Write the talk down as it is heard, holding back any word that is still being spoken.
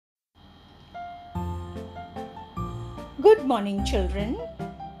Good morning, children,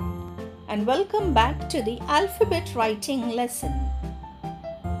 and welcome back to the alphabet writing lesson.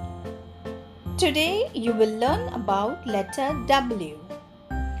 Today you will learn about letter W.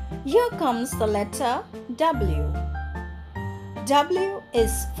 Here comes the letter W. W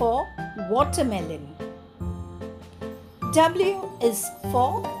is for watermelon. W is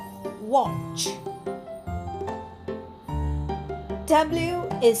for watch. W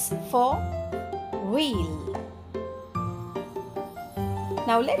is for wheel.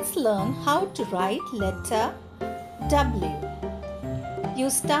 Now let's learn how to write letter W. You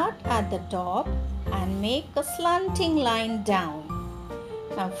start at the top and make a slanting line down.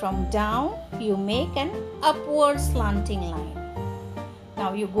 Now from down you make an upward slanting line.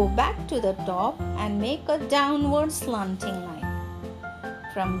 Now you go back to the top and make a downward slanting line.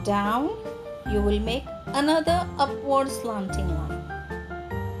 From down you will make another upward slanting line.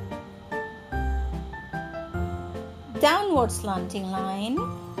 Downward slanting line,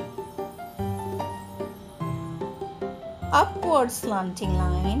 upward slanting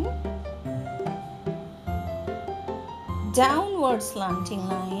line, downward slanting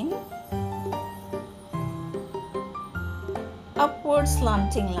line, upward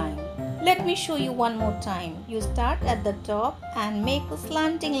slanting line. Let me show you one more time. You start at the top and make a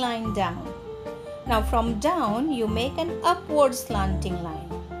slanting line down. Now from down you make an upward slanting line.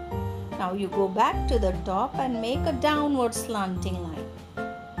 Now you go back to the top and make a downward slanting line.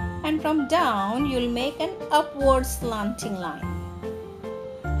 And from down you'll make an upward slanting line.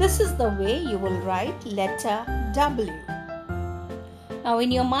 This is the way you will write letter W. Now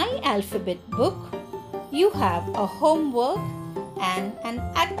in your My Alphabet book, you have a homework and an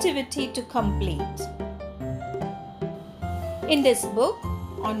activity to complete. In this book,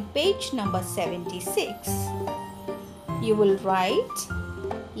 on page number 76, you will write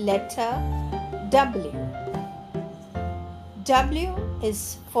letter W. W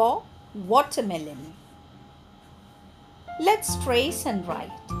is for watermelon. Let's trace and write.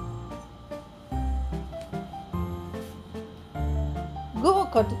 Go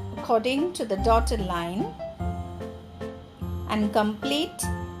according to the dotted line and complete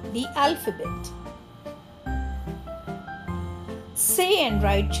the alphabet. Say and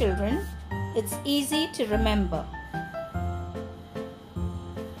write, children. It's easy to remember.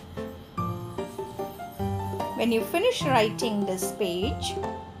 When you finish writing this page,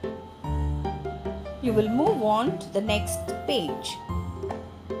 you will move on to the next page.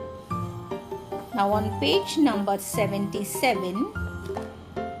 Now on page number 77,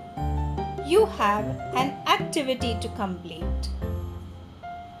 you have an activity to complete.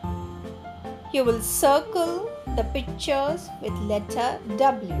 You will circle the pictures with letter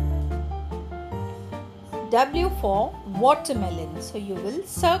W. W for watermelon. So you will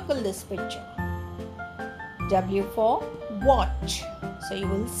circle this picture. W for watch. So you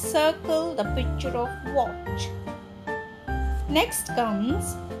will circle the picture of watch. Next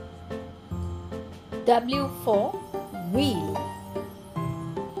comes W for wheel.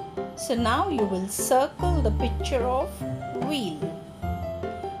 So now you will circle the picture of wheel.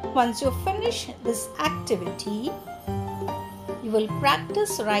 Once you finish this activity, you will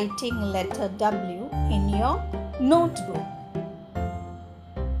practice writing letter W in your notebook.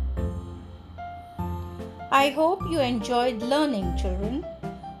 I hope you enjoyed learning, children.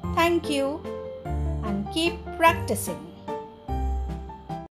 Thank you and keep practicing.